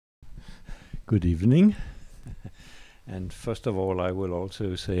Good evening. And first of all, I will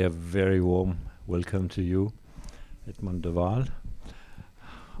also say a very warm welcome to you, Edmund de Waal.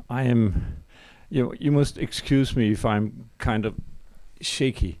 I am, you must excuse me if I'm kind of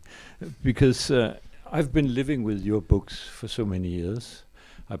shaky, because I've been living with your books for so many years.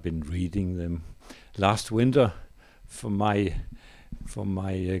 I've been reading them. Last winter, for my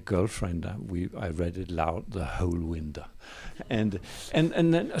girlfriend, I read it loud the whole winter, and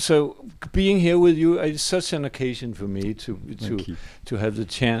then, so being here with you is such an occasion for me to have a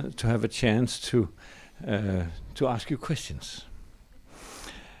chance to ask you questions.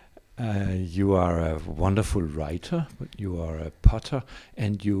 You are a wonderful writer, but you are a potter,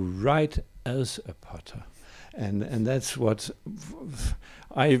 and you write as a potter, and that's what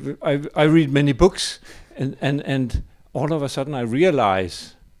I read many books, and all of a sudden I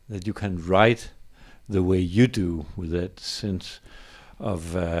realize that you can write the way you do, with that sense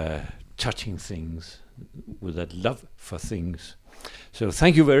of touching things, with that love for things. So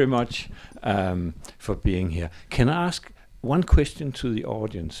thank you very much for being here. Can I ask one question to the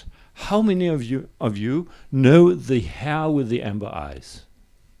audience? How many of you know the Hare with the amber eyes?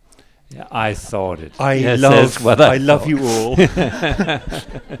 Yeah, I thought it. I love you all.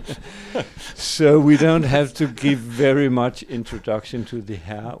 So we don't have to give very much introduction to the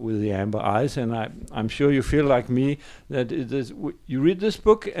Hare with the amber eyes, and I'm sure you feel like me, that it is you read this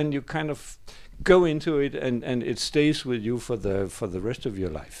book and you kind of go into it, and it stays with you for the rest of your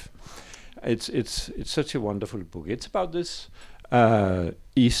life. It's such a wonderful book. It's about this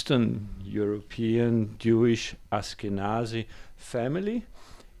Eastern European Jewish Ashkenazi family,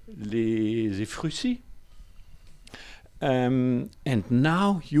 les Ephrussi. And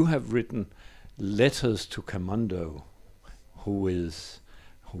now you have written letters to Camondo, who was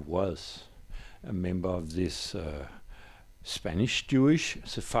a member of this Spanish Jewish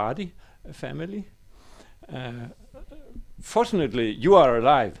Sephardi family. Fortunately, you are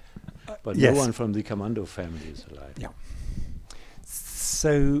alive, but yes. No one from the Camondo family is alive. Yeah.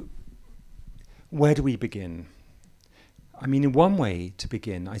 So, where do we begin? I mean, in one way to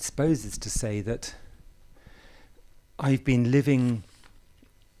begin, I suppose, is to say that I've been living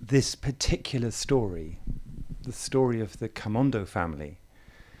this particular story, the story of the Camondo family,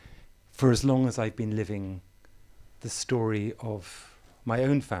 for as long as I've been living the story of my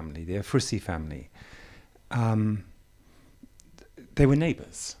own family, the Ephrussi family. They were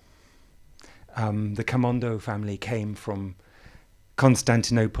neighbours. The Camondo family came from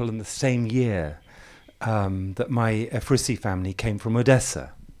Constantinople in the same year that my Ephrussi family came from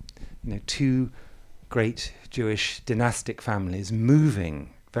Odessa. Two great Jewish dynastic families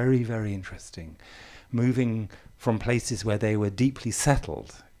moving, very, very interesting, moving from places where they were deeply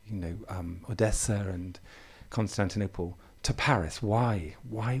settled, Odessa and Constantinople, to Paris. Why?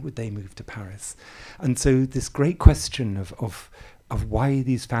 Why would they move to Paris? And so this great question of why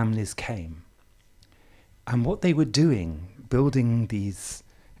these families came and what they were doing, building these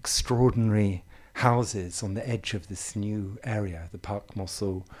extraordinary houses on the edge of this new area, the Parc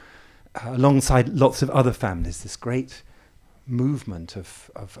Monceau, alongside lots of other families, this great movement of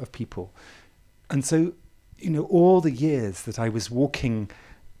people. And so, all the years that I was walking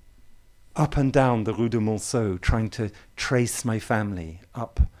up and down the Rue de Monceau, trying to trace my family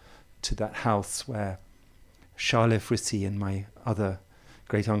up to that house where Charles Ephrussi and my other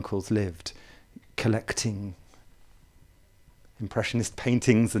great uncles lived, collecting Impressionist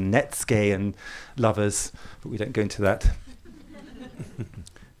paintings and Netske and lovers, but we don't go into that.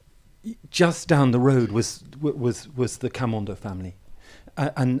 Just down the road was the Camondo family,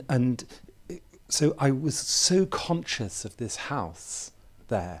 and so I was so conscious of this house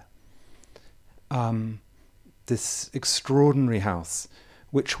there, this extraordinary house,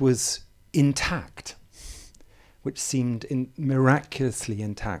 which was intact, which seemed miraculously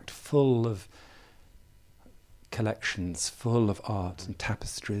intact, full of collections, full of art and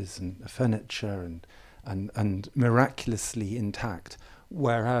tapestries and furniture and miraculously intact,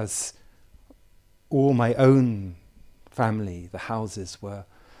 whereas all my own family, the houses, were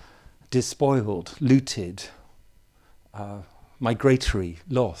despoiled, looted, migratory,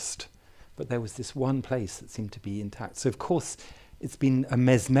 lost. But there was this one place that seemed to be intact. So of course it's been a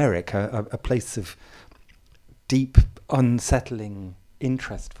mesmeric, a place of deep, unsettling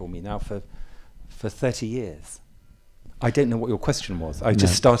interest for me now for 30 years. I don't know what your question was. I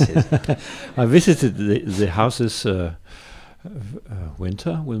just started. I visited the houses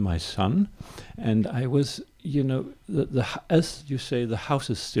winter with my son, and I was, as you say, the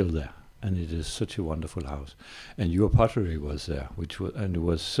house is still there. and it is such a wonderful house. And your pottery was there, and it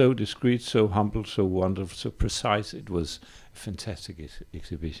was so discreet, so humble, so wonderful, so precise. It was a fantastic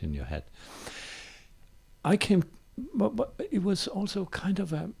exhibition you had. I came, but it was also kind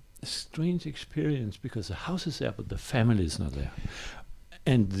of a strange experience because the house is there, but the family is not there.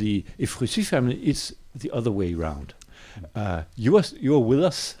 And the Efrussi family is the other way around. You are with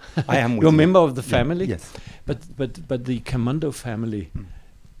us. I am with You're a you. member of the family. Yes. But the Camondo family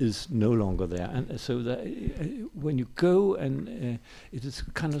is no longer there, and so when you go, and it is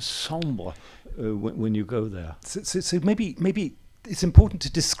kind of somber when you go there. So maybe it's important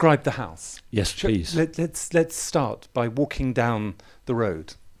to describe the house. Yes, please. Let's start by walking down the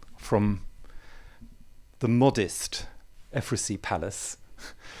road from the modest Efrussi Palace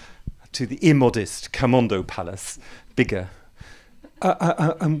to the immodest Camondo Palace, bigger.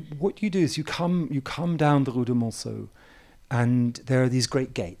 And what you do is you come down the Rue de Monceau, and there are these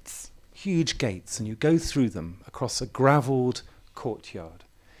great gates, huge gates, and you go through them across a gravelled courtyard.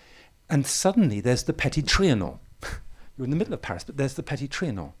 And suddenly there's the Petit Trianon. You're in the middle of Paris, but there's the Petit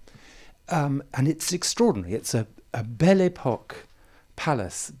Trianon. And it's extraordinary. It's a Belle Époque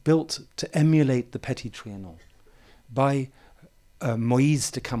palace built to emulate the Petit Trianon by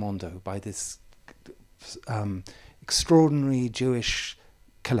Moïse de Camondo, by this extraordinary Jewish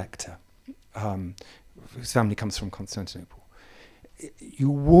collector whose family comes from Constantinople. You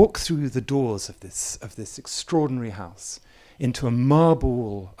walk through the doors of this extraordinary house into a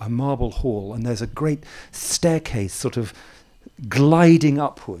marble hall, and there's a great staircase sort of gliding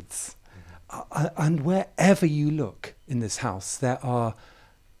upwards. And wherever you look in this house, there are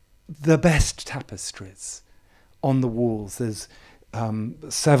the best tapestries on the walls. There's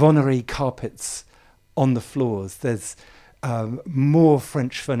Savonnerie carpets on the floors. There's more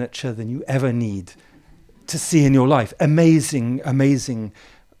French furniture than you ever need to see in your life. Amazing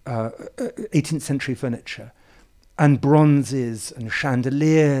 18th century furniture, and bronzes and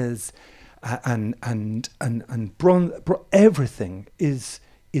chandeliers and bronze. Everything is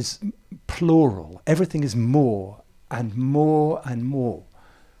plural. Everything is more and more and more.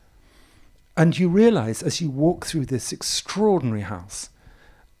 And you realize as you walk through this extraordinary house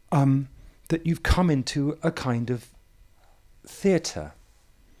that you've come into a kind of theatre.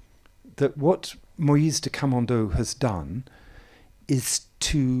 That what Moïse de Camondo has done is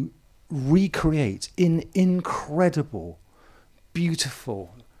to recreate in incredible,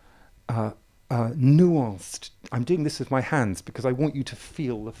 beautiful, nuanced. I'm doing this with my hands because I want you to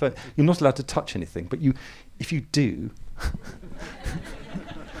feel the furniture. You're not allowed to touch anything, but if you do.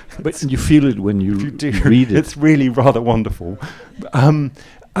 But you feel it when you read it. It's really rather wonderful. And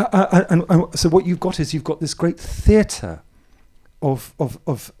so what you've got is this great theatre of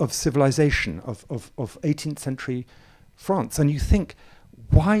civilization, of 18th century France. And you think,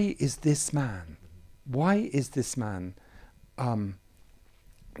 why is this man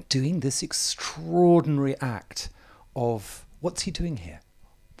doing this extraordinary act of, what's he doing here?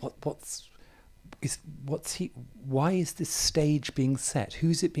 Why is this stage being set?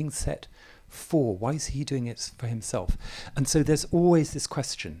 Who's it being set for? Why is he doing it for himself? And so there's always this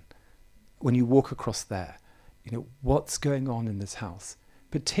question when you walk across there, what's going on in this house?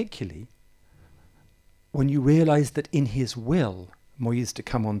 Particularly when you realize that in his will, Moïse de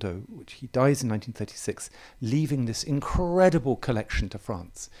Camondo, which he dies in 1936, leaving this incredible collection to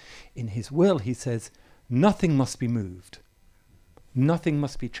France, in his will he says, nothing must be moved, nothing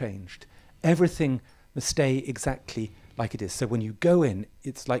must be changed. Everything must stay exactly like it is. So when you go in,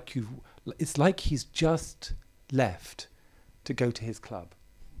 it's like he's just left to go to his club.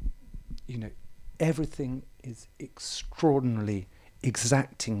 Everything is extraordinarily,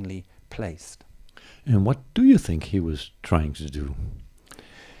 exactingly placed. And what do you think he was trying to do?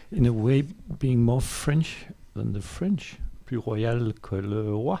 In a way, being more French than the French, plus royal que le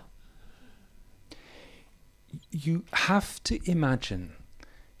roi. You have to imagine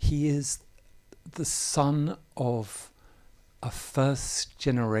he is the son of a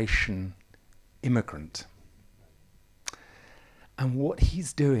first-generation immigrant. And what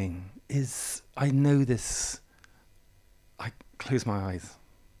he's doing is, I know this, I close my eyes.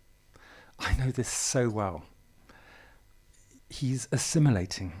 I know this so well. He's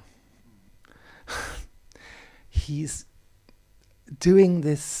assimilating. He's doing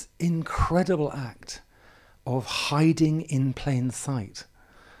this incredible act of hiding in plain sight,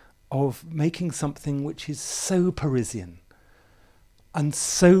 of making something which is so Parisian and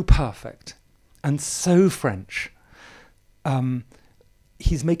so perfect and so French.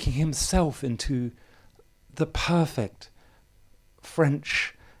 He's making himself into the perfect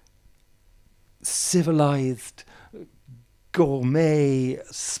French, civilized, gourmet,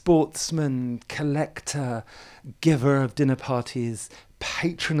 sportsman, collector, giver of dinner parties,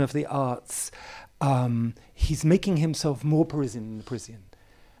 patron of the arts. He's making himself more Parisian than the Parisian.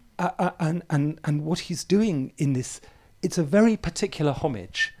 And what he's doing in this, it's a very particular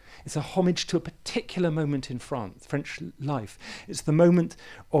homage. It's a homage to a particular moment in French life. It's the moment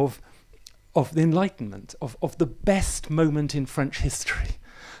of the Enlightenment, of the best moment in French history.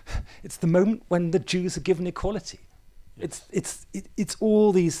 It's the moment when the Jews are given equality. Yes. It's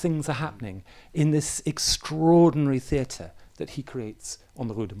all these things are happening in this extraordinary theatre that he creates on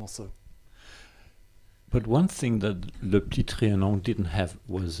the Rue de Monceau. But one thing that Le Petit Trianon didn't have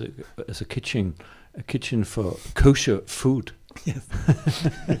was a kitchen for kosher food. Yes.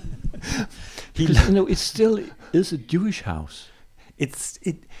 It still is a Jewish house.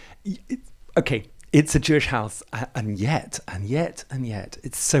 Okay. It's a Jewish house, and yet,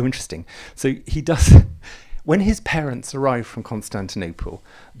 it's so interesting. So he does. When his parents arrive from Constantinople,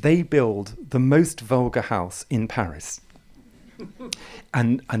 they build the most vulgar house in Paris,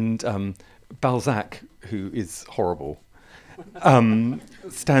 and Balzac, who is horrible,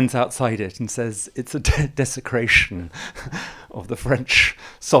 stands outside it and says it's a desecration of the French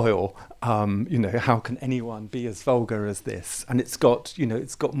soil. How can anyone be as vulgar as this? And it's got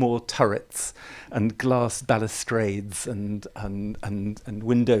more turrets and glass balustrades and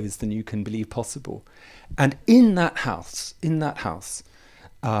windows than you can believe possible. And in that house,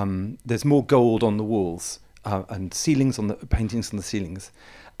 there's more gold on the walls and paintings on the ceilings.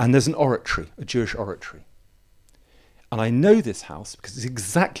 And there's an oratory, a Jewish oratory. And I know this house because it's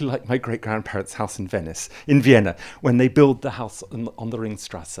exactly like my great-grandparents' house in Vienna, when they build the house on the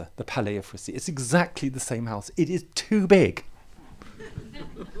Ringstrasse, the Palais of Russie. It's exactly the same house. It is too big.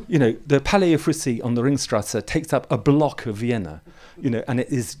 The Palais of Russie on the Ringstrasse takes up a block of Vienna, and it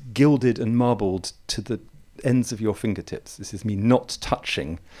is gilded and marbled to the ends of your fingertips. This is me not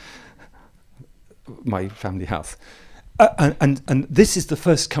touching my family house. And this is the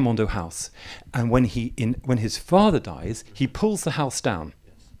first Camondo house, and when his father dies, he pulls the house down.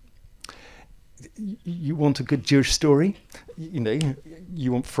 You want a good Jewish story?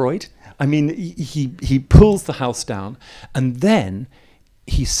 You want Freud? I mean, he pulls the house down, and then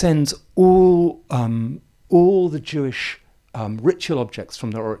he sends all the Jewish ritual objects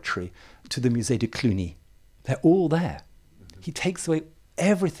from the oratory to the Musée de Cluny. They're all there. He takes away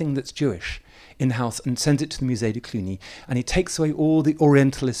everything that's Jewish in the house and sends it to the Musée de Cluny, and he takes away all the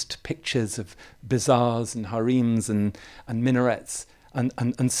Orientalist pictures of bazaars and harems and minarets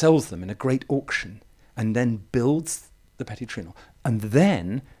and sells them in a great auction, and then builds the Petit Trianon. And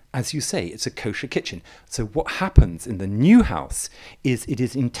then, as you say, it's a kosher kitchen. So what happens in the new house is it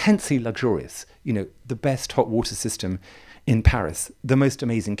is intensely luxurious. The best hot water system in Paris, the most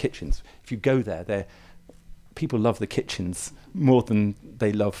amazing kitchens. If you go there, people love the kitchens more than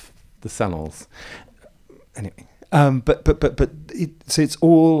they love the salons. Anyway,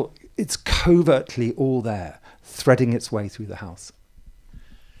 so it's covertly all there, threading its way through the house.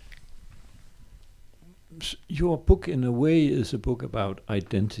 Your book, in a way, is a book about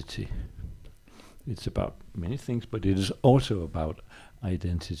identity. It's about many things, but it is also about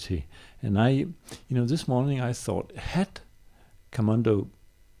identity. And this morning I thought, had Camondo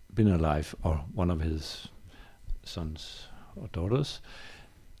been alive, or one of his sons or daughters,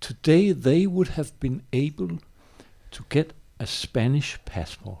 today they would have been able to get a Spanish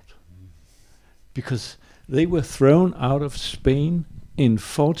passport, because they were thrown out of Spain in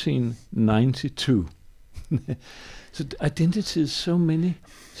 1492. So identity is so many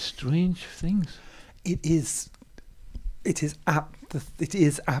strange things. It is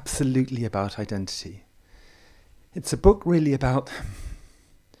absolutely about identity. It's a book really about.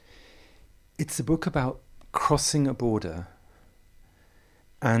 It's a book about crossing a border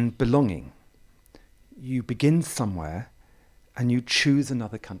and belonging. You begin somewhere and you choose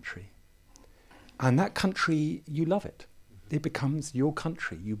another country. And that country, you love it. It becomes your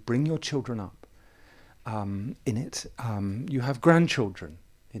country. You bring your children up in it. You have grandchildren,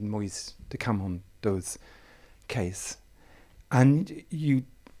 in Moïse de Camondo's case. And you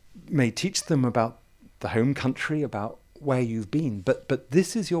may teach them about the home country, about where you've been. But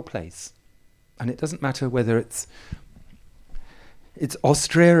this is your place. And it doesn't matter whether it's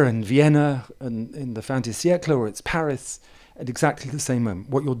Austria and Vienna and in the fin de siècle, or it's Paris at exactly the same moment.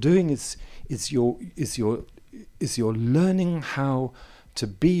 What you're doing is you're learning how to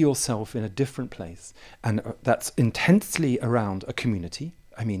be yourself in a different place, and that's intensely around a community.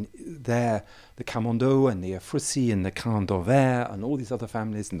 I mean, the Camondo and the Frussi and the Candover and all these other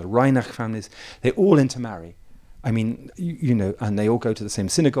families and the Reinach families, they all intermarry. I mean, and they all go to the same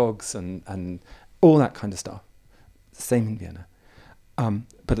synagogues and all that kind of stuff. Same in Vienna.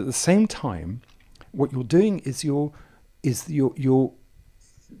 But at the same time, what you're doing is you're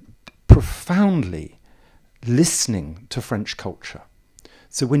profoundly listening to French culture.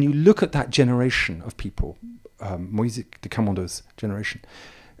 So when you look at that generation of people, Moïse de Camondo's generation,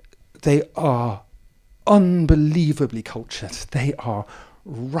 they are unbelievably cultured. They are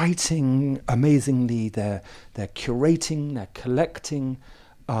writing amazingly. They're curating. They're collecting.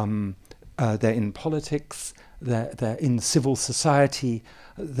 They're in politics. They're in civil society.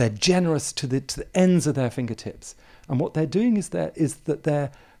 They're generous to the ends of their fingertips. And what they're doing is that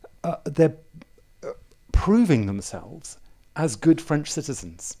they're proving themselves as good French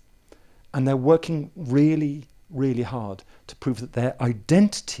citizens, and they're working really, really hard to prove that their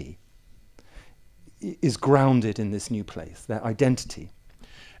identity is grounded in this new place. Their identity.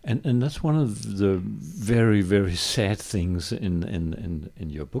 And that's one of the very, very sad things in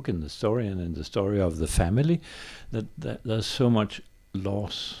your book, in the story, and in the story of the family, that there's so much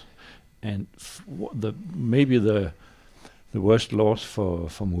loss, and maybe the worst loss for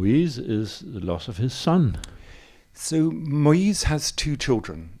Moïse is the loss of his son. So Moïse has two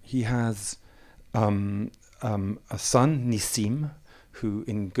children. He has a son, Nissim, who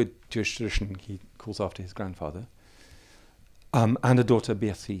in good Jewish tradition he calls after his grandfather, and a daughter,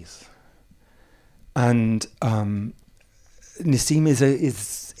 Beatrice. And Nissim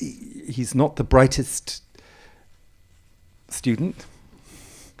he's not the brightest student,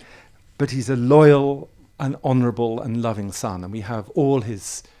 but he's a loyal and honourable and loving son. And we have all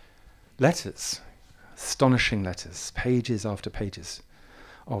his letters, astonishing letters, pages after pages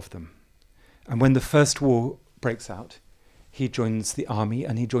of them. And when the First War breaks out, he joins the army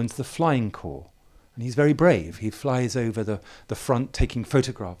and he joins the Flying Corps. And he's very brave. He flies over the front taking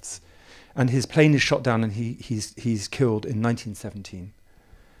photographs. And his plane is shot down and he's killed in 1917.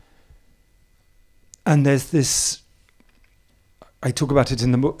 And there's this, I talk about it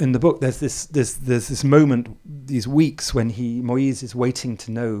in the book, there's this moment, these weeks when Moïse is waiting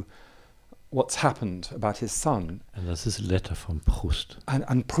to know what's happened about his son. And there's this letter from Proust.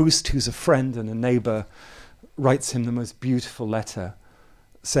 And Proust, who's a friend and a neighbour, writes him the most beautiful letter,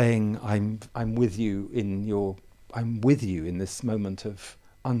 saying, I'm with you in this moment of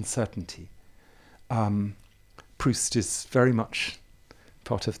uncertainty. Proust is very much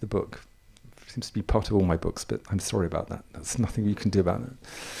part of the book. Seems to be part of all my books, but I'm sorry about that. There's nothing you can do about it.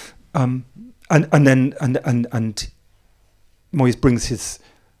 And Moïse brings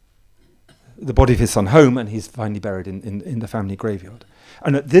the body of his son home, and he's finally buried in the family graveyard.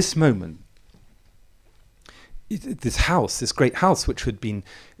 And at this moment, this great house, which had been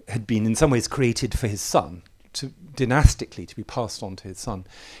in some ways created for his son, dynastically to be passed on to his son.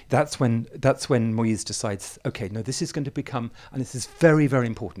 That's when Moïse decides, okay, no, this is going to become, and this is very, very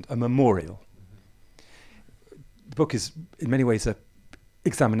important, a memorial. The book is in many ways an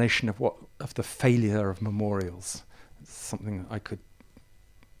examination of the failure of memorials. It's something I could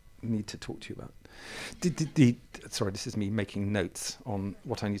need to talk to you about. Sorry, this is me making notes on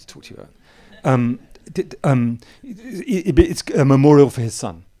what I need to talk to you about. It's a memorial for his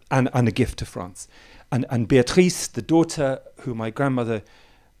son and a gift to France. And Beatrice, the daughter, who my grandmother,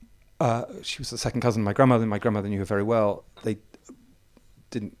 she was the second cousin of my grandmother, and my grandmother knew her very well. They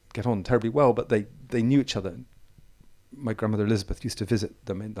didn't get on terribly well, but they knew each other. My grandmother Elizabeth used to visit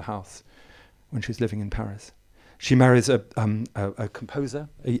them in the house when she was living in Paris. She marries a composer,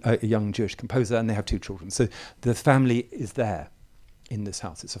 a young Jewish composer, and they have two children. So the family is there in this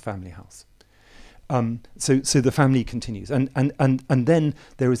house. It's a family house. So the family continues, and then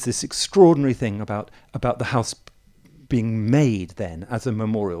there is this extraordinary thing about the house being made then as a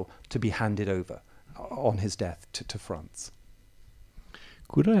memorial to be handed over on his death to France.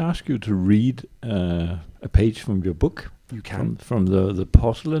 Could I ask you to read a page from your book? You can. From the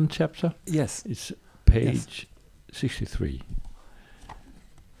porcelain chapter? Yes. It's page 63.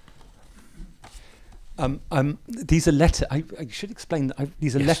 These are letters. I should explain that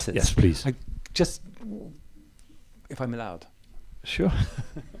these are letters. Yes, please. Just, if I'm allowed. Sure.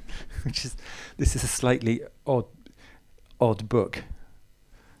 This is a slightly odd book.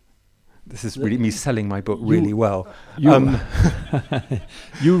 This is really me selling my book really well. You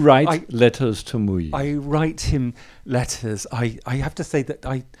write letters to Moïse. I write him letters. I have to say that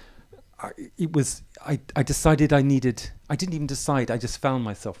I decided I didn't even decide, I just found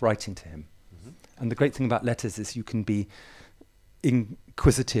myself writing to him. Mm-hmm. And the great thing about letters is you can be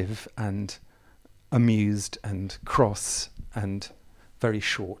inquisitive and amused and cross and very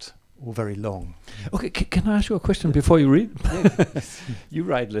short or very long. Okay, can I ask you a question before you read? You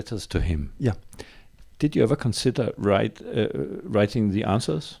write letters to him. Yeah. Did you ever consider writing the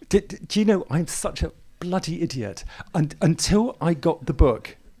answers? Do you know, I'm such bloody idiot. And until I got the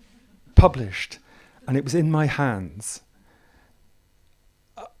book published and it was in my hands,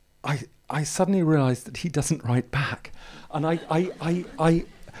 I suddenly realised that he doesn't write back. And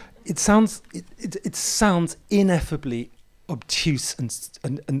it sounds ineffably obtuse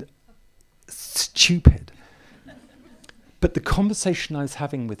and stupid. But the conversation I was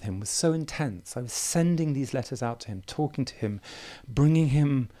having with him was so intense. I was sending these letters out to him, talking to him, bringing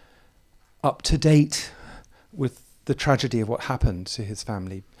him up to date with the tragedy of what happened to his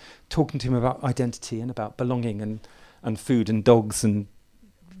family, talking to him about identity and about belonging and food and dogs and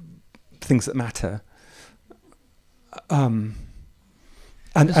things that matter. And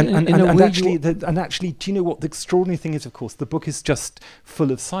actually, do you know what the extraordinary thing is? Of course, the book is just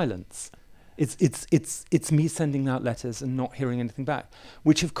full of silence. It's me sending out letters and not hearing anything back,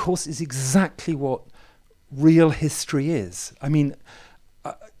 which of course is exactly what real history is. I mean,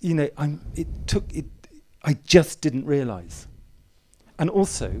 I just didn't realise. And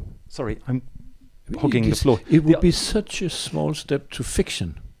also, sorry, I'm hogging the floor. It would be such a small step to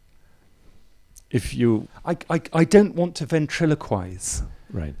fiction. If you, I don't want to ventriloquise,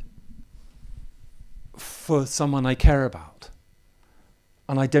 right, for someone I care about.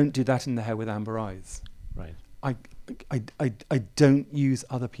 And I don't do that in The Hare with Amber Eyes. right. I don't use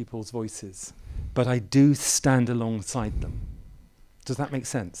other people's voices, but I do stand alongside them. Does that make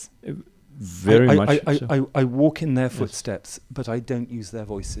sense? Very much so. I walk in their footsteps, but I don't use their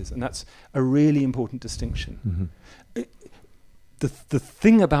voices. And that's a really important distinction. Mm-hmm. The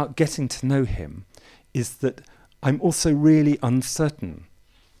thing about getting to know him is that I'm also really uncertain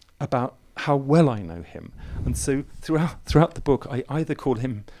about how well I know him. And so throughout the book, I either call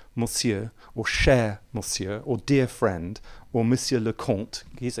him Monsieur, or cher Monsieur, or dear friend, or Monsieur le Comte.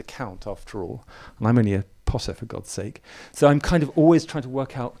 He's a count after all, and I'm only a Potter, for God's sake. So I'm kind of always trying to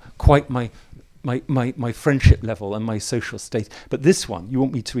work out quite my friendship level and my social state. But this one, you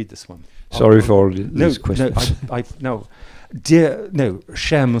want me to read this one? Sorry for all these questions. No.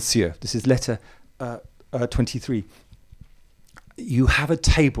 Cher Monsieur, this is letter 23. You have a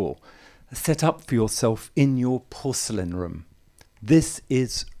table set up for yourself in your porcelain room. This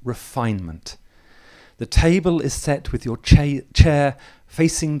is refinement. The table is set with your chair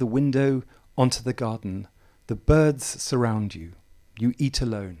facing the window onto the garden. The birds surround you. You eat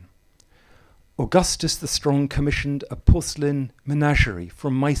alone. Augustus the Strong commissioned a porcelain menagerie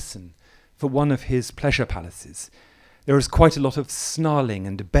from Meissen for one of his pleasure palaces. There is quite a lot of snarling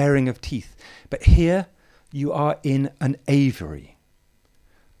and baring of teeth, but here you are in an aviary.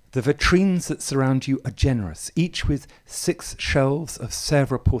 The vitrines that surround you are generous, each with 6 shelves of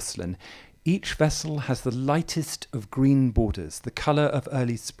Sèvres porcelain. Each vessel has the lightest of green borders, the colour of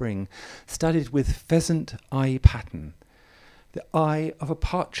early spring, studded with pheasant eye pattern. The eye of a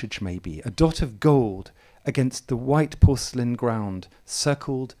partridge, maybe, a dot of gold against the white porcelain ground,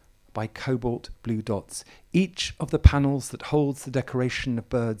 circled by cobalt blue dots. Each of the panels that holds the decoration of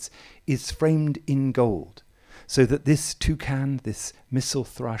birds is framed in gold, so that this toucan, this missel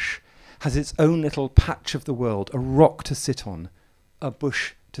thrush, has its own little patch of the world, a rock to sit on, a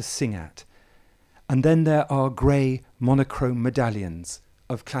bush to sing at. And then there are grey monochrome medallions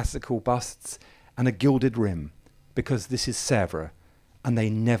of classical busts and a gilded rim, because this is Sèvres, and they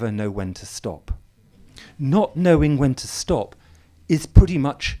never know when to stop. Not knowing when to stop is pretty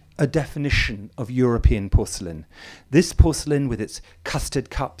much a definition of European porcelain. This porcelain, with its custard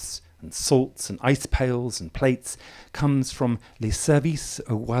cups and salts and ice pails and plates, comes from Les Services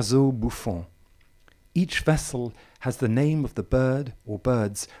aux Oiseaux Bouffons. Each vessel has the name of the bird or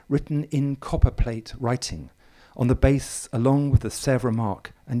birds written in copperplate writing on the base, along with the Sèvres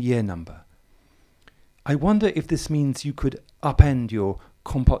mark and year number. I wonder if this means you could upend your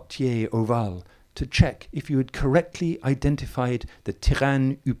compotier ovale to check if you had correctly identified the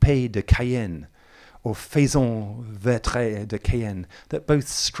Tyranne huppé de Cayenne or Faisan Vertré de Cayenne that both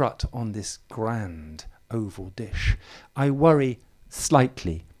strut on this grand oval dish. I worry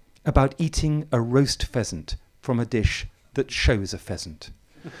slightly about eating a roast pheasant from a dish that shows a pheasant.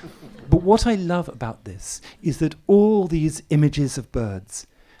 But what I love about this is that all these images of birds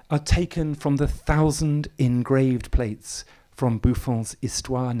are taken from the 1,000 engraved plates from Buffon's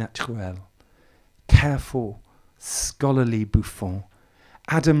Histoire Naturelle. Careful, scholarly Buffon,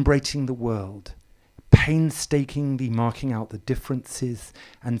 adumbrating the world, painstakingly marking out the differences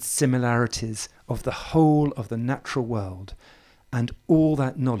and similarities of the whole of the natural world, and all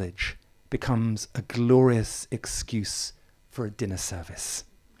that knowledge becomes a glorious excuse for a dinner service.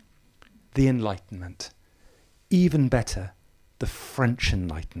 The Enlightenment. Even better, the French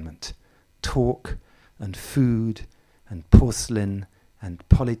Enlightenment. Talk and food and porcelain and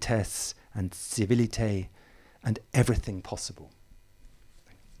politesse and civilité and everything possible.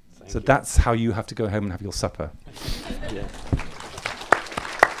 So that's how you have to go home and have your supper. Yeah.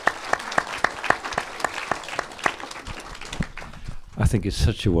 I think it's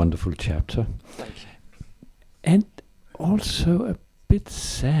such a wonderful chapter. Thank you. And also a bit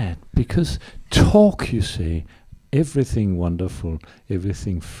sad, because talk, you say, everything wonderful,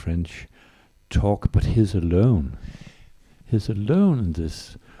 everything French, talk, but he's alone. He's alone in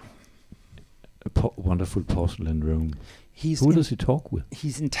this wonderful porcelain room. Who does he talk with?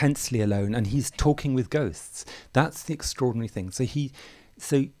 He's intensely alone, and he's talking with ghosts. That's the extraordinary thing. So you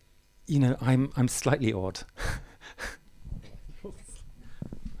know, I'm slightly odd.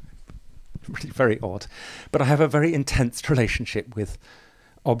 Really very odd. But I have a very intense relationship with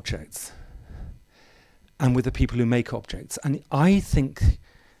objects and with the people who make objects. And I think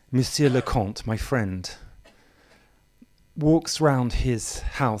Monsieur Lecomte, my friend, walks round his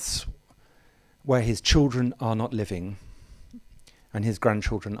house where his children are not living and his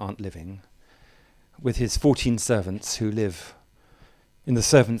grandchildren aren't living, with his 14 servants who live in the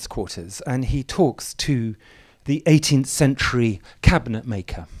servants' quarters, and he talks to the 18th century cabinet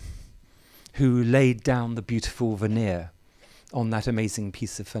maker who laid down the beautiful veneer on that amazing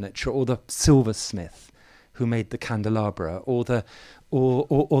piece of furniture, or the silversmith who made the candelabra, or the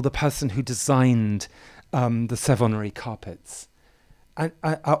person who designed the Savonnerie carpets,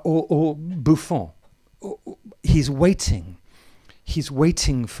 or Buffon. He's waiting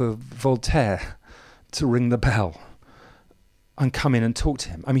for Voltaire to ring the bell and come in and talk to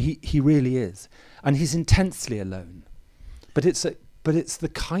him. I mean, he really is, and he's intensely alone. But it's the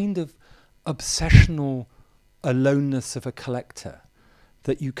kind of obsessional aloneness of a collector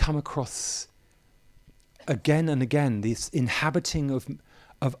that you come across again and again, this inhabiting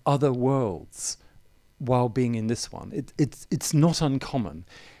of other worlds while being in this one. It's not uncommon.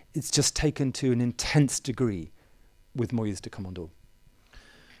 It's just taken to an intense degree with Maurice de Camondo.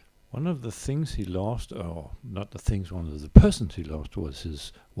 One of the things he lost, or not the things, one of the persons he lost was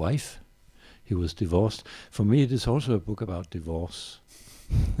his wife. He was divorced. For me, it is also a book about divorce.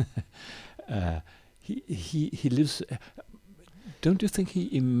 He lives. Don't you think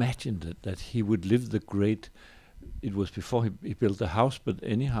he imagined it, that he would live the great? It was before he built the house, but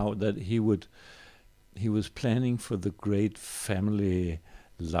anyhow, that he was planning for the great family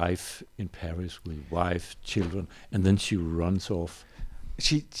life in Paris with wife, children, and then she runs off.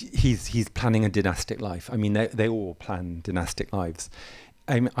 He's planning a dynastic life. I mean, they all plan dynastic lives.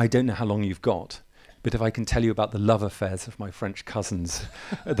 I don't know how long you've got, but if I can tell you about the love affairs of my French cousins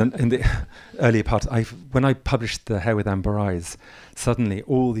in the earlier part, when I published The Hare with Amber Eyes, suddenly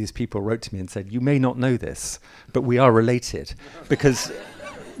all these people wrote to me and said, "You may not know this, but we are related," because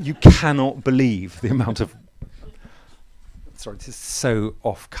you cannot believe the amount of... Sorry, this is so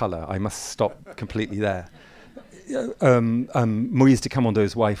off colour. I must stop completely there. Maurice de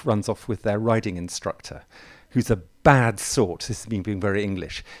Camondo's wife runs off with their riding instructor, who's a bad sort. This is me being very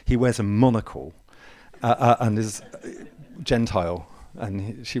English. He wears a monocle and is Gentile,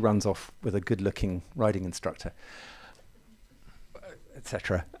 and she runs off with a good-looking riding instructor,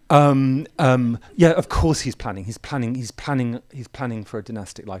 etc. Yeah, of course he's planning. He's planning for a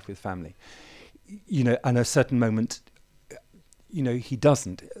dynastic life with family. You know, and at a certain moment, you know, he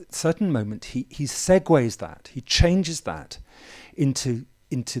doesn't. At a certain moment, he segues that. He changes that into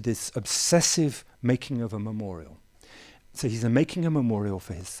this obsessive making of a memorial. So he's making a memorial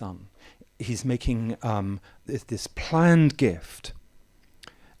for his son. He's making this planned gift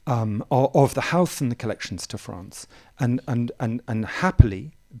of the house and the collections to France, and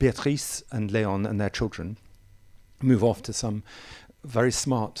happily Beatrice and Léon and their children move off to some very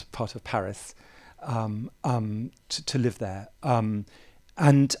smart part of Paris to live there, and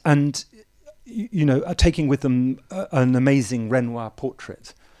you know, taking with them an amazing Renoir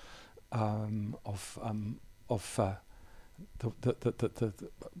portrait of the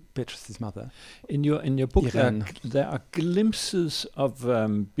Beatrice's mother. In your book, there are glimpses of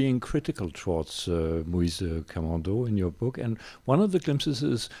being critical towards Maurice de Camondo in your book, and one of the glimpses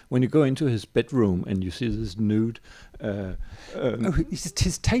is when you go into his bedroom and you see this nude. His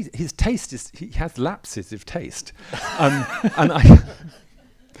taste is, he has lapses of taste, and I,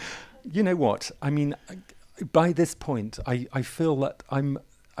 you know what? I mean, by this point, I feel that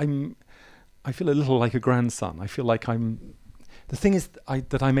I feel a little like a grandson. I feel like the thing is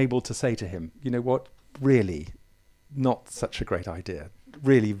that I'm able to say to him, you know what, really, not such a great idea.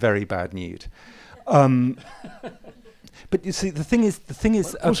 Really very bad nude. But you see, the thing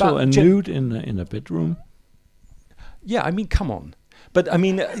is also about a nude in a bedroom. Yeah, I mean, come on. But I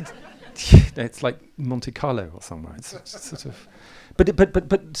mean, it's like Monte Carlo or somewhere. It's sort of,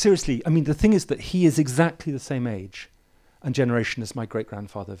 But seriously, I mean, the thing is that he is exactly the same age and generation as my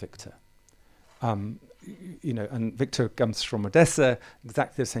great-grandfather Victor. You know, and Victor comes from Odessa,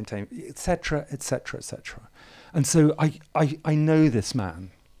 exactly the same time, etc., etc., etc. And so I know this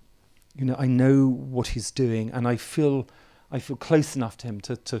man. You know, I know what he's doing, and I feel close enough to him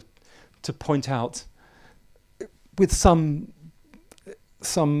to point out with some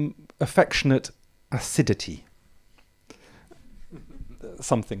affectionate acidity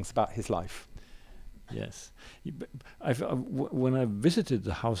some things about his life. Yes, when I visited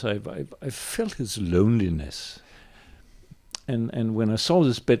the house, I felt his loneliness, and when I saw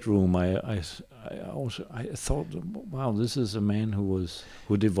this bedroom, I thought, wow, this is a man who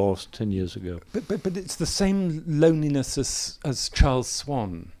divorced 10 years ago. But it's the same loneliness as Charles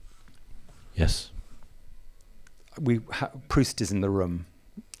Swann. Yes, Proust is in the room.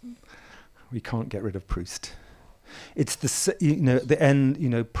 We can't get rid of Proust. It's at the end. You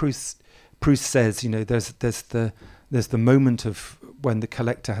know, Proust says, you know, there's the moment of when the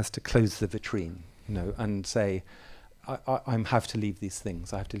collector has to close the vitrine, you know, and say, I have to leave these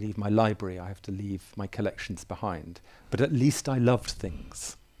things. I have to leave my library. I have to leave my collections behind. But at least I loved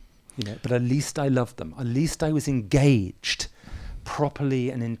things, you know. But at least I loved them. At least I was engaged properly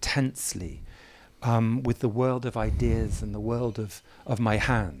and intensely with the world of ideas and the world of my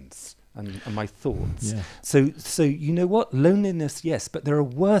hands and my thoughts. Yeah. So you know what? Loneliness, yes, but there are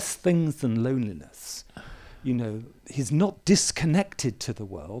worse things than loneliness. You know, he's not disconnected to the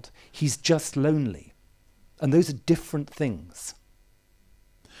world. He's just lonely. And those are different things.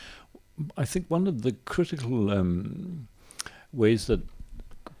 I think one of the critical ways that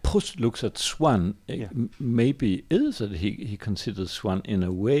Proust looks at Swann maybe is that he considers Swann in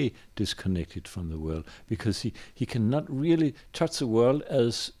a way disconnected from the world, because he cannot really touch the world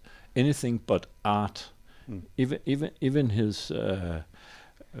as anything but art. Even his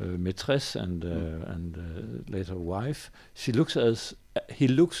maîtresse and later wife, he looks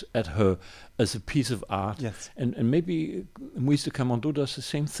at her as a piece of art. Yes. And maybe Maurice de Camondo does the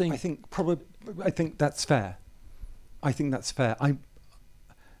same thing. I think that's fair.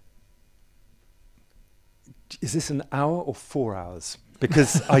 Is this an hour or 4 hours?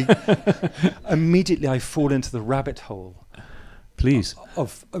 Because immediately I fall into the rabbit hole. Please.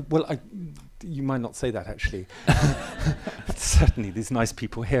 You might not say that, actually. Certainly, these nice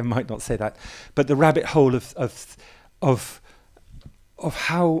people here might not say that. But the rabbit hole of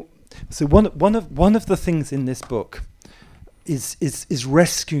how. So one of the things in this book is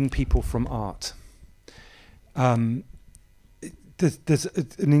rescuing people from art. There's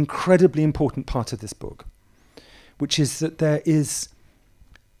an incredibly important part of this book, which is that there is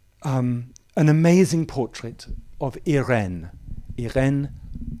an amazing portrait of Irène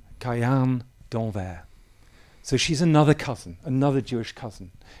Gaillarde d'Anvers. So she's another Jewish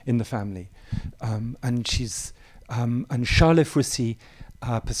cousin in the family, and she's and Charles Froussy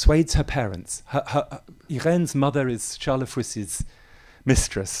persuades her parents. Irène's mother is Charles Froussy's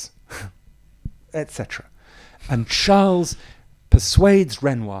mistress, etc. And Charles persuades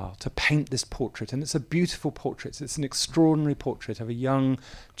Renoir to paint this portrait, and it's a beautiful portrait. It's an extraordinary portrait of a young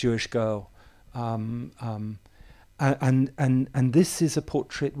Jewish girl, and this is a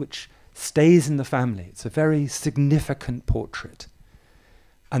portrait which stays in the family. It's a very significant portrait,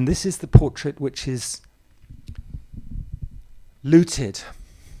 and this is the portrait which is looted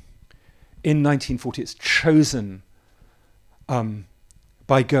in 1940. It's chosen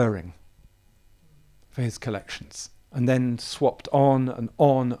by Goering for his collections, and then swapped on and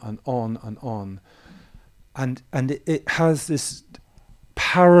on and on and on. And it has this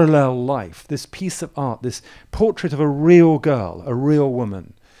parallel life. This piece of art, this portrait of a real girl, a real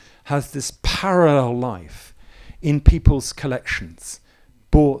woman, has this parallel life in people's collections,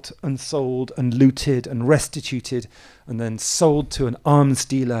 bought and sold and looted and restituted and then sold to an arms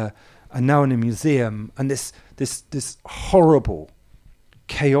dealer and now in a museum. And this horrible,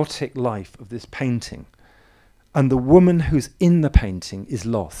 chaotic life of this painting. And the woman who's in the painting is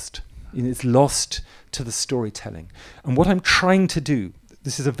lost. It's lost to the storytelling. And what I'm trying to do,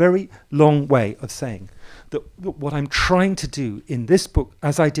 this is a very long way of saying that what I'm trying to do in this book,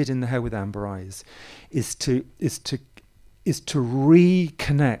 as I did in The Hare with Amber Eyes, is to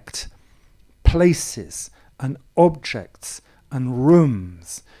reconnect places and objects and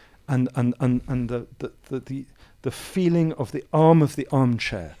rooms and the feeling of the arm of the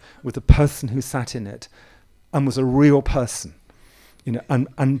armchair with the person who sat in it and was a real person, you know,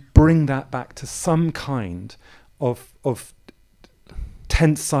 and bring that back to some kind of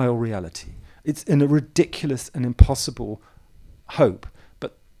tensile reality. It's in a ridiculous and impossible hope,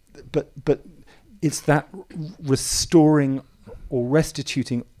 but it's that restoring or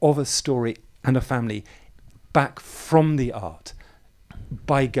restituting of a story and a family back from the art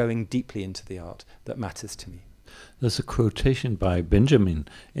by going deeply into the art that matters to me. There's a quotation by Benjamin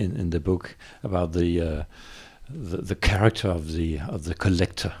in the book about the character of the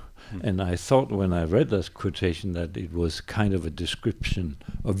collector. And I thought when I read this quotation that it was kind of a description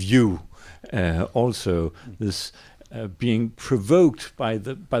of you, also this being provoked by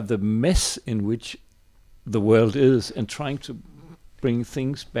the mess in which the world is, and trying to bring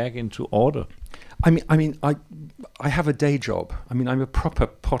things back into order. I mean, I have a day job. I mean, I'm a proper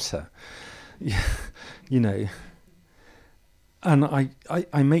potter, you know, and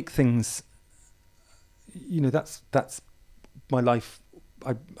I make things. You know, that's my life.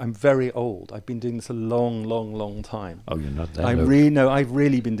 I'm very old. I've been doing this a long time. Oh, you're not that old. I've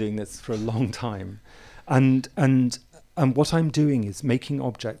really been doing this for a long time, and what I'm doing is making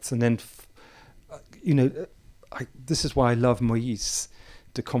objects, and then, you know, this is why I love Moïse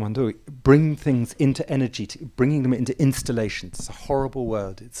de Camondo. Bring things into energy, bringing them into installations. It's a horrible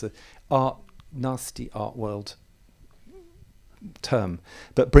word. It's a nasty art world term,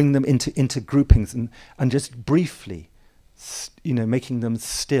 but bring them into groupings and just briefly. You know, making them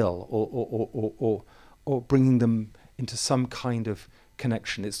still, or bringing them into some kind of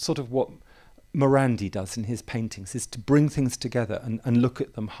connection. It's sort of what Morandi does in his paintings, is to bring things together and look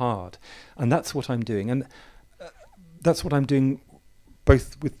at them hard. And that's what I'm doing. And that's what I'm doing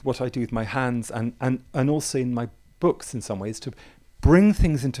both with what I do with my hands and also in my books in some ways, to bring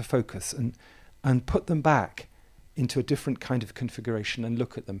things into focus and put them back into a different kind of configuration and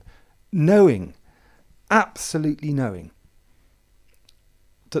look at them, absolutely knowing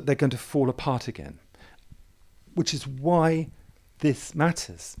that they're going to fall apart again, which is why this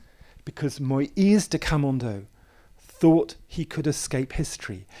matters, because Moïse de Camondo thought he could escape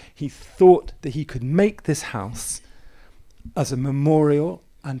history. He thought that he could make this house as a memorial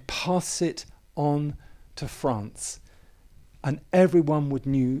and pass it on to France, and everyone would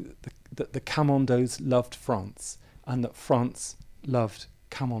knew that the Camondos loved France and that France loved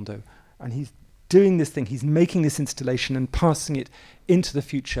Camondo. And he's doing this thing, he's making this installation and passing it into the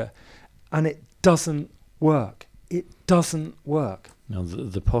future, and it doesn't work. It doesn't work. Now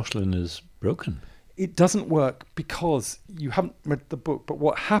the porcelain is broken. It doesn't work because you haven't read the book, but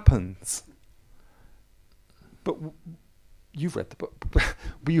what happens, you've read the book, but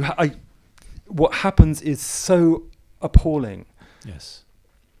what happens is so appalling. Yes.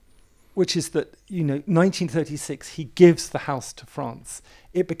 Which is that, you know, 1936, he gives the house to France.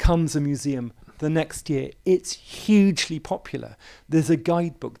 It becomes a museum. The next year, it's hugely popular. There's a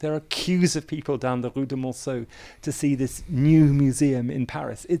guidebook. There are queues of people down the Rue de Monceau to see this new museum in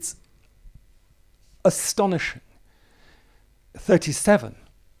Paris. It's astonishing. 37,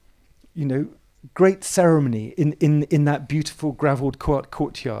 you know, great ceremony in that beautiful gravelled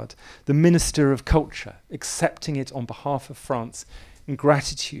courtyard. The Minister of Culture accepting it on behalf of France in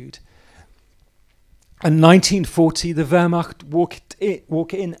gratitude. And 1940, the Wehrmacht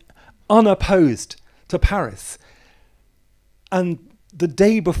walk in unopposed to Paris. And the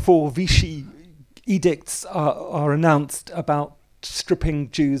day before, Vichy edicts are announced about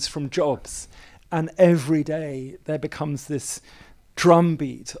stripping Jews from jobs. And every day there becomes this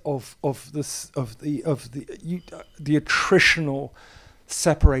drumbeat of the attritional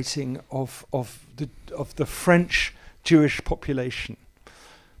separating of the French Jewish population,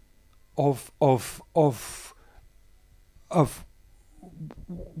 of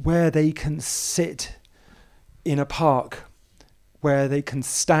where they can sit in a park, where they can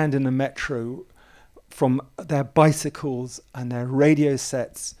stand in a metro, from their bicycles and their radio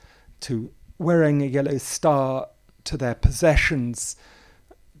sets to wearing a yellow star, to their possessions,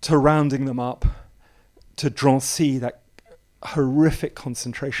 to rounding them up, to Drancy, that horrific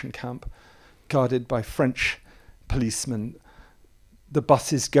concentration camp guarded by French policemen, the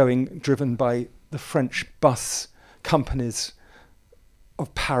buses driven by the French bus companies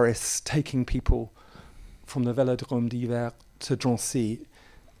of Paris, taking people from the Vélodrome d'Hiver to Drancy,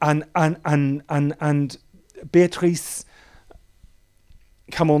 and Beatrice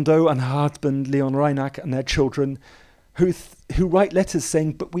Camondo and her husband Leon Reinach and their children, who write letters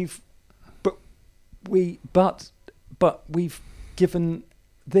saying, but we've given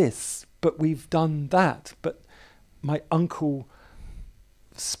this, but we've done that, but my uncle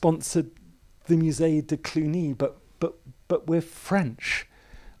sponsored the Musée de Cluny, but we're French,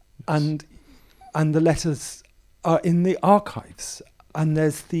 and the letters are in the archives, and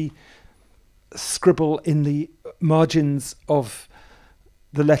there's the scribble in the margins of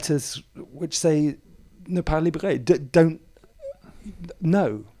the letters which say ne pas libérer, don't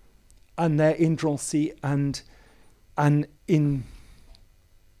know, and they're in Drancy, and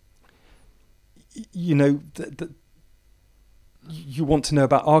you know, you want to know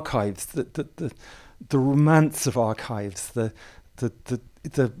about archives, the romance of archives, the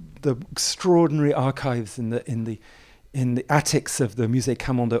extraordinary archives in the attics of the Musée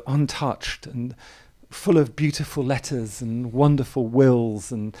Camondo, untouched and full of beautiful letters and wonderful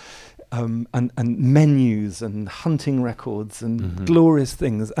wills and menus and hunting records and glorious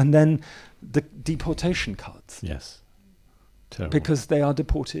things, and then the deportation cards. Yes. Terrible. Because they are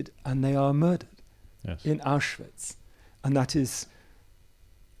deported and they are murdered Yes. in Auschwitz. And that is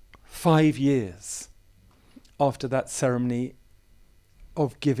 5 years after that ceremony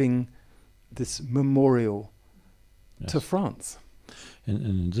of giving this memorial Yes. to France. And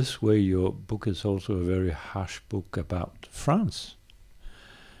in this way, your book is also a very harsh book about France,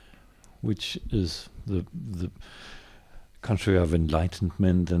 which is the country of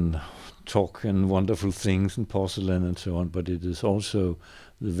enlightenment and talk and wonderful things and porcelain and so on. But it is also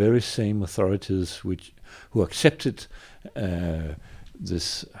the very same authorities who accepted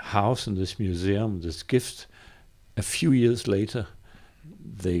this house and this museum, this gift. A few years later,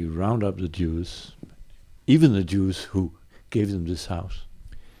 they round up the Jews, even the Jews who gave them this house.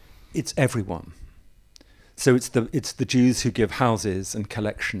 It's everyone. So it's the Jews who give houses and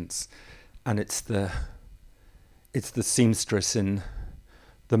collections, and it's the seamstress in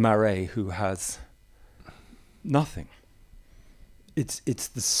the Marais who has nothing. It's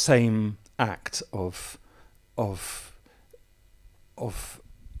the same act of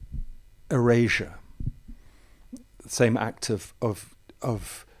erasure, the same act of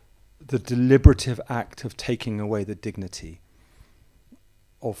the deliberative act of taking away the dignity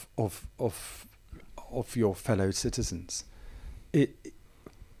of your fellow citizens.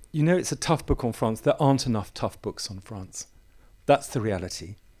 It's a tough book on France. There aren't enough tough books on France. That's the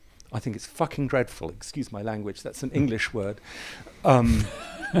reality. I think it's fucking dreadful. Excuse my language. That's an English word.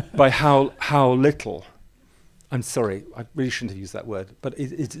 By how little. I'm sorry. I really shouldn't have used that word. But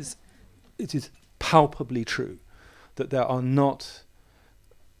it is palpably true that there are not.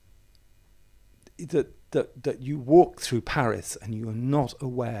 That you walk through Paris and you are not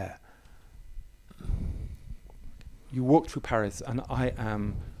aware. You walk through Paris, and I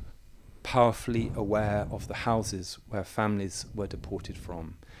am powerfully aware of the houses where families were deported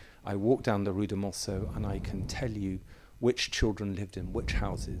from. I walk down the Rue de Monceau and I can tell you which children lived in which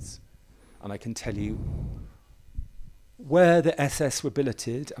houses. And I can tell you where the SS were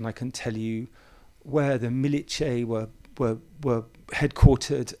billeted, and I can tell you where the Militia were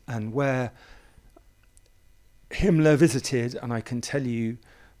headquartered and where Himmler visited, and I can tell you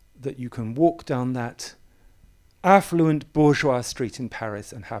that you can walk down that affluent bourgeois street in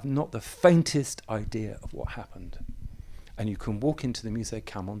Paris and have not the faintest idea of what happened. And you can walk into the Musée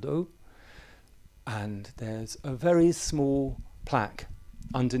Camondo, and there's a very small plaque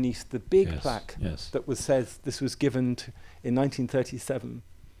underneath the big plaque that says this was given in 1937.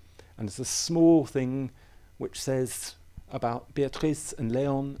 And there's a small thing which says about Beatrice and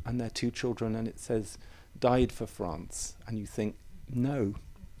Léon and their 2 children, and it says, died for France. And you think, no.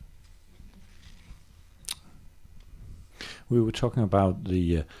 We were talking about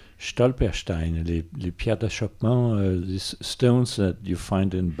the Stolpersteine, les pierres d'achoppement, these stones that you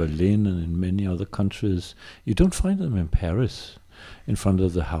find in Berlin and in many other countries. You don't find them in Paris, in front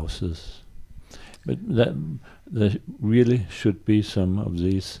of the houses. But there really should be some of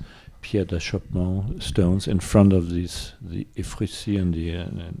these pierres d'achoppement stones in front of the Efrissi and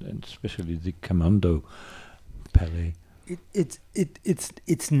especially the Camondo Palais.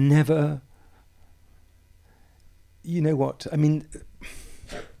 It's never. You know what I mean.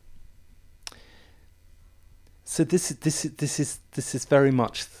 So this is very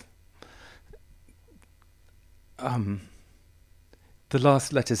much the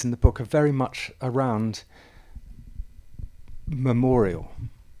last letters in the book are very much around memorial.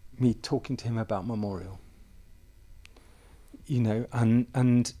 Me talking to him about memorial.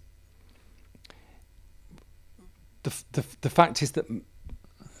 And the fact is that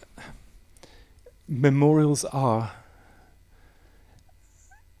memorials are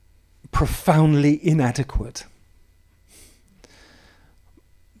profoundly inadequate.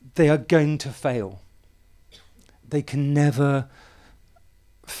 They are going to fail. They can never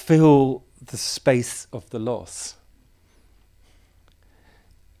fill the space of the loss.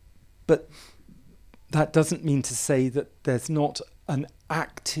 But that doesn't mean to say that there's not an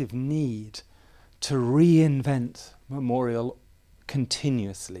active need to reinvent memorial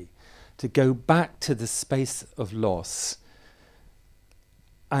continuously, to go back to the space of loss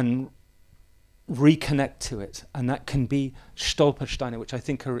and reconnect to it, and that can be Stolpersteine, which I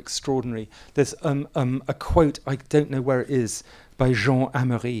think are extraordinary. There's a quote, I don't know where it is, by Jean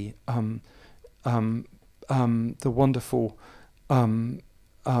Amery, the wonderful. I'm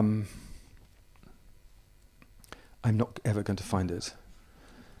not ever going to find it.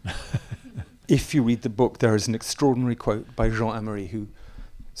 If you read the book, there is an extraordinary quote by Jean Amery, who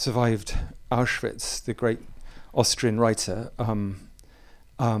survived Auschwitz, the great Austrian writer.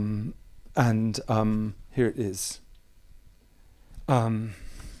 Here it is.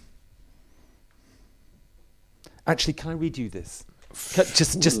 Actually, can I read you this?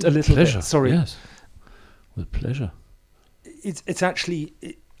 Just a little pleasure. bit. Sorry. Yes, with pleasure. It's actually.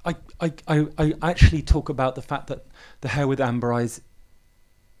 I actually talk about the fact that the Hare with Amber Eyes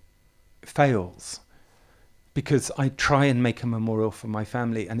fails because I try and make a memorial for my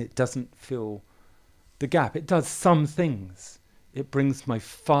family, and it doesn't fill the gap. It does some things. It brings my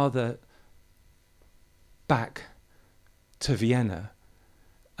father back to Vienna,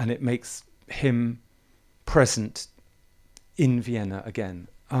 and it makes him present in Vienna again.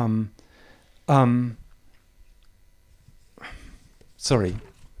 Sorry,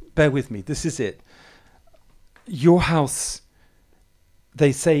 bear with me. This is it. Your house,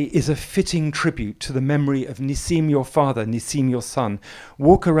 they say, is a fitting tribute to the memory of Nissim, your father, Nissim, your son.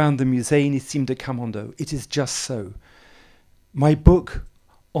 Walk around the Musée Nissim de Camondo. It is just so. My book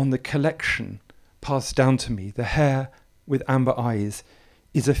on the collection passed down to me, The Hare with Amber Eyes,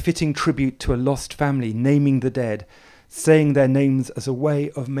 is a fitting tribute to a lost family, naming the dead, saying their names as a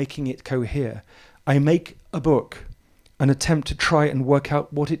way of making it cohere. I make a book, an attempt to try and work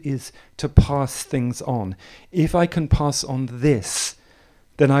out what it is to pass things on. If I can pass on this,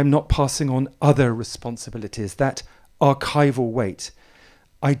 then I'm not passing on other responsibilities, that archival weight.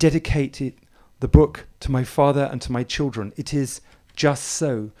 I dedicate the book to my father and to my children. It is just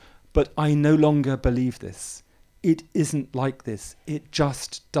so, but I no longer believe this. It isn't like this. It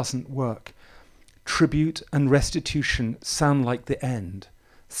just doesn't work. Tribute and restitution sound like the end,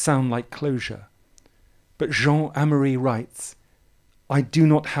 sound like closure. But Jean Amery writes, I do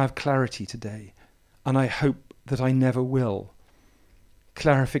not have clarity today, and I hope that I never will.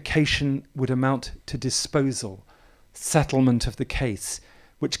 Clarification would amount to disposal, settlement of the case,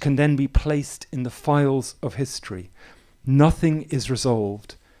 which can then be placed in the files of history. Nothing is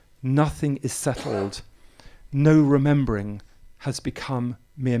resolved, nothing is settled, no remembering has become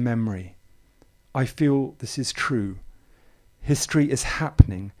mere memory. I feel this is true. History is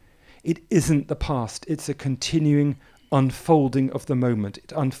happening. It isn't the past, it's a continuing unfolding of the moment.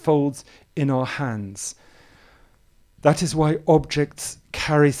 It unfolds in our hands. That is why objects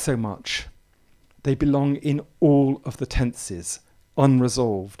carry so much. They belong in all of the tenses,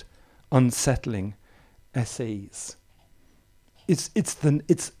 unresolved, unsettling essays. It's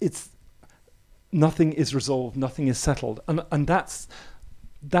nothing is resolved, nothing is settled, and that's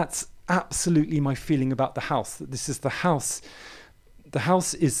absolutely my feeling about the house. That this is the house. The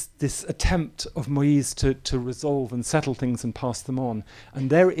house is this attempt of Moïse to resolve and settle things and pass them on. And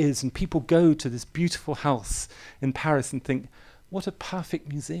there it is, and people go to this beautiful house in Paris and think, what a perfect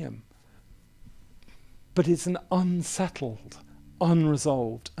museum. But it's an unsettled,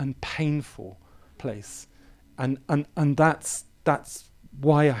 unresolved and painful place. And that's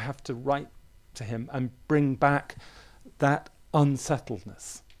why I have to write to him and bring back that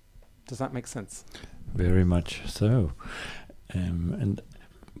unsettledness. Does that make sense? Very much so. And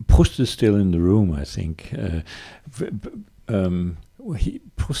Proust is still in the room, I think.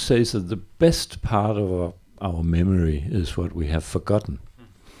 Proust says that the best part of our memory is what we have forgotten,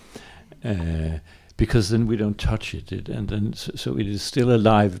 because then we don't touch it, and then so it is still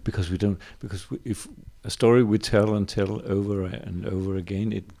alive because we don't. If a story we tell and tell over and over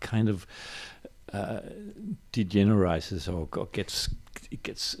again, it kind of degenerates or gets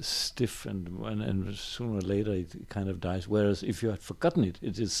stiff, and sooner or later it kind of dies. Whereas if you had forgotten it,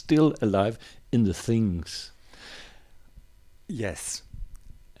 it is still alive in the things. Yes.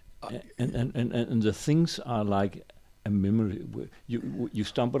 And the things are like a memory. You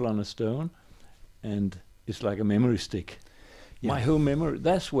stumble on a stone, and it's like a memory stick. Yeah. My whole memory.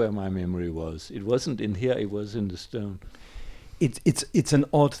 That's where my memory was. It wasn't in here. It was in the stone. It's an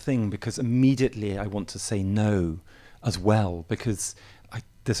odd thing because immediately I want to say no, as well, because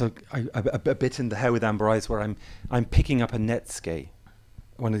there's a bit in The Hare with Amber Eyes where I'm picking up a netsuke,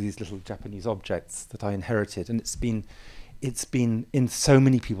 one of these little Japanese objects that I inherited, and it's been in so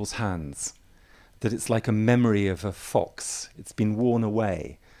many people's hands that it's like a memory of a fox. It's been worn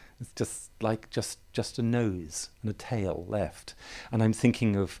away. It's just like just a nose and a tail left. And I'm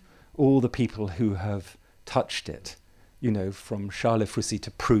thinking of all the people who have touched it you know, from Charles Froissart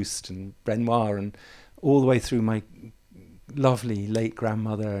to Proust and Renoir, and all the way through my lovely late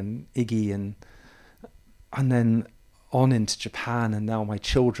grandmother and Iggy, and then on into Japan, and now my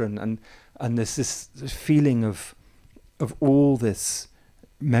children, and there's this feeling of all this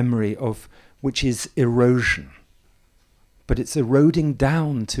memory of which is erosion, but it's eroding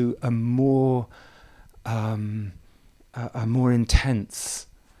down to a more intense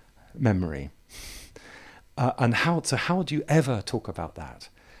memory. And how do you ever talk about that?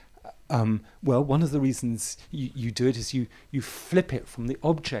 Well, one of the reasons you do it is you flip it from the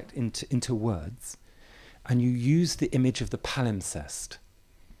object into words, and you use the image of the palimpsest,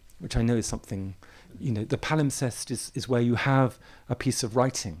 which I know is something, you know, the palimpsest is where you have a piece of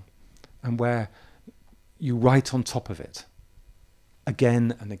writing and where you write on top of it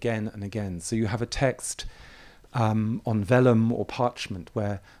again and again and again. So you have a text on vellum or parchment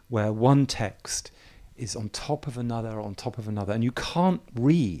where one text is on top of another, and you can't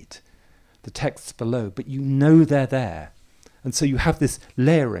read the texts below, but you know they're there. And so you have this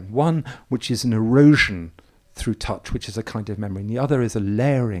layering, one which is an erosion through touch, which is a kind of memory, and the other is a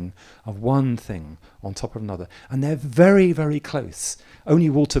layering of one thing on top of another. And they're very, very close.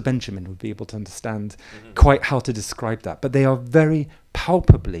 Only Walter Benjamin would be able to understand quite how to describe that, but they are very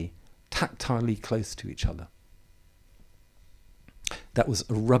palpably, tactilely close to each other. That was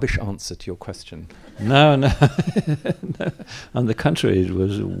a rubbish answer to your question. No. No. On the contrary, it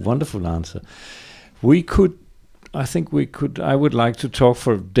was a wonderful answer. I would like to talk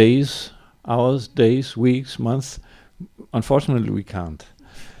for days, hours, days, weeks, months. Unfortunately, we can't.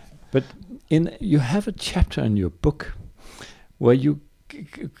 But you have a chapter in your book where you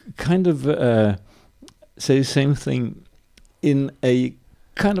kind of say the same thing in a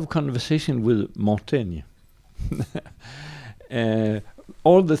kind of conversation with Montaigne.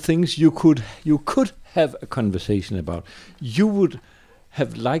 All the things you could have a conversation about. You would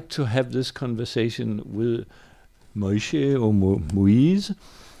have liked to have this conversation with Moïse or Moïse.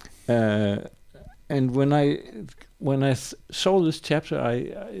 And when I saw this chapter,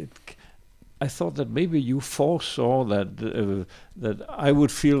 I thought that maybe you foresaw that I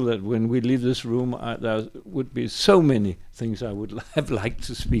would feel that when we leave this room, there would be so many things I would have liked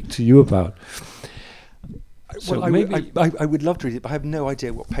to speak to you about. So well, I would love to read it, but I have no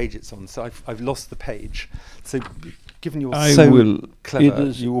idea what page it's on, so I've lost the page. So, given you're clever,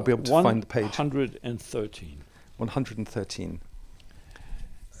 you will be able to find the page. 113. 113.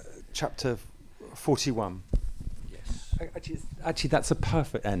 Chapter 41. Yes. Actually, that's a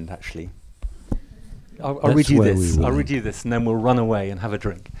perfect end, actually. I'll read you this. I'll read you this, and then we'll run away and have a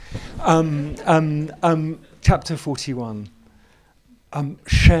drink. Chapter 41.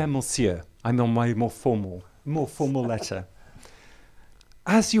 Cher Monsieur, I'm on my more formal letter.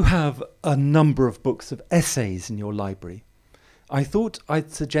 As you have a number of books of essays in your library, I thought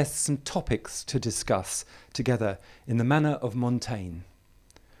I'd suggest some topics to discuss together in the manner of Montaigne,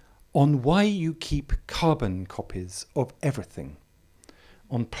 on why you keep carbon copies of everything,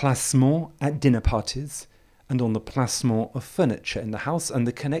 on placement at dinner parties, and on the placement of furniture in the house and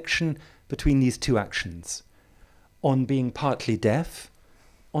the connection between these two actions, on being partly deaf,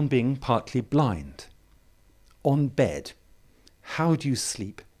 on being partly blind, on bed. How do you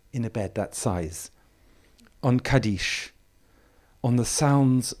sleep in a bed that size? On Kaddish, on the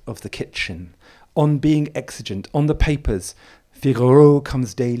sounds of the kitchen, on being exigent, on the papers. Figaro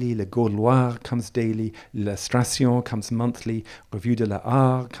comes daily, Le Gaulois comes daily, L'Illustration comes monthly, Revue de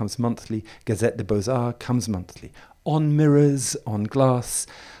l'Art comes monthly, Gazette des Beaux-Arts comes monthly. On mirrors, on glass,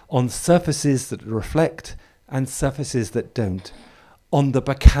 on surfaces that reflect and surfaces that don't. On the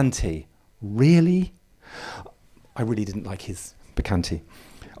Bacchante. Really? I really didn't like his Bacchante.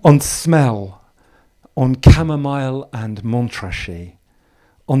 On smell, on chamomile and Montrachet,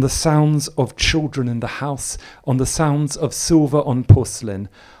 on the sounds of children in the house, on the sounds of silver on porcelain,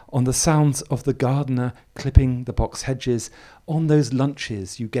 on the sounds of the gardener clipping the box hedges, on those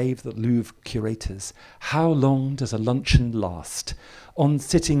lunches you gave the Louvre curators. How long does a luncheon last? On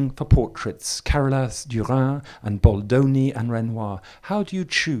sitting for portraits, Carolas Durin and Boldoni and Renoir. How do you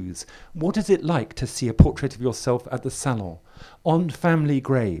choose? What is it like to see a portrait of yourself at the salon? On family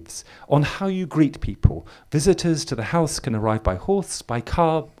graves, on how you greet people. Visitors to the house can arrive by horse, by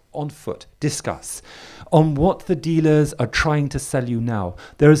car, on foot. Discuss. On what the dealers are trying to sell you now.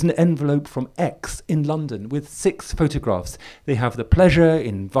 There is an envelope from X in London with 6 photographs. They have the pleasure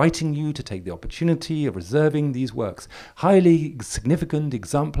in inviting you to take the opportunity of reserving these works. Highly significant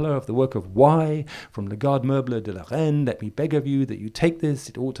exemplar of the work of Y from Le Garde Meuble de la Reine. Let me beg of you that you take this.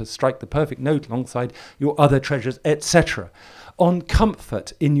 It ought to strike the perfect note alongside your other treasures, etc. On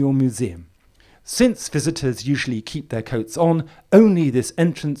comfort in your museum. Since visitors usually keep their coats on, only this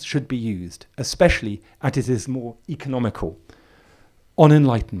entrance should be used, especially as it is more economical. On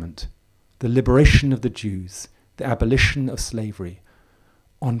enlightenment, the liberation of the Jews, the abolition of slavery,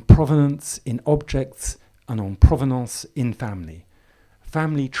 on provenance in objects and on provenance in family.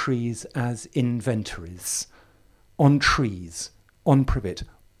 Family trees as inventories. On trees, on privet,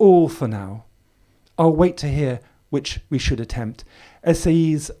 all for now. I'll wait to hear which we should attempt.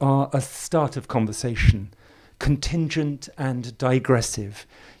 Essays are a start of conversation, contingent and digressive.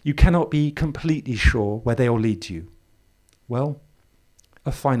 You cannot be completely sure where they'll lead you. Well,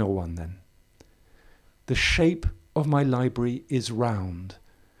 a final one then. The shape of my library is round,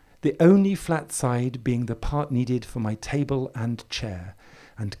 the only flat side being the part needed for my table and chair,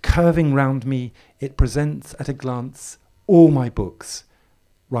 and curving round me it presents at a glance all my books,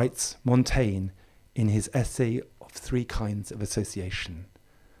 writes Montaigne in his essay of 3 kinds of association.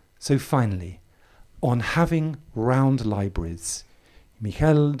 So finally, on having round libraries,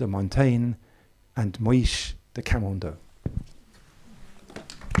 Michel de Montaigne and Moïse de Camondo.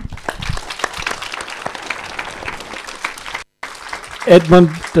 Edmund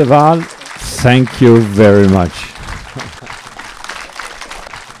de Waal, thank you very much.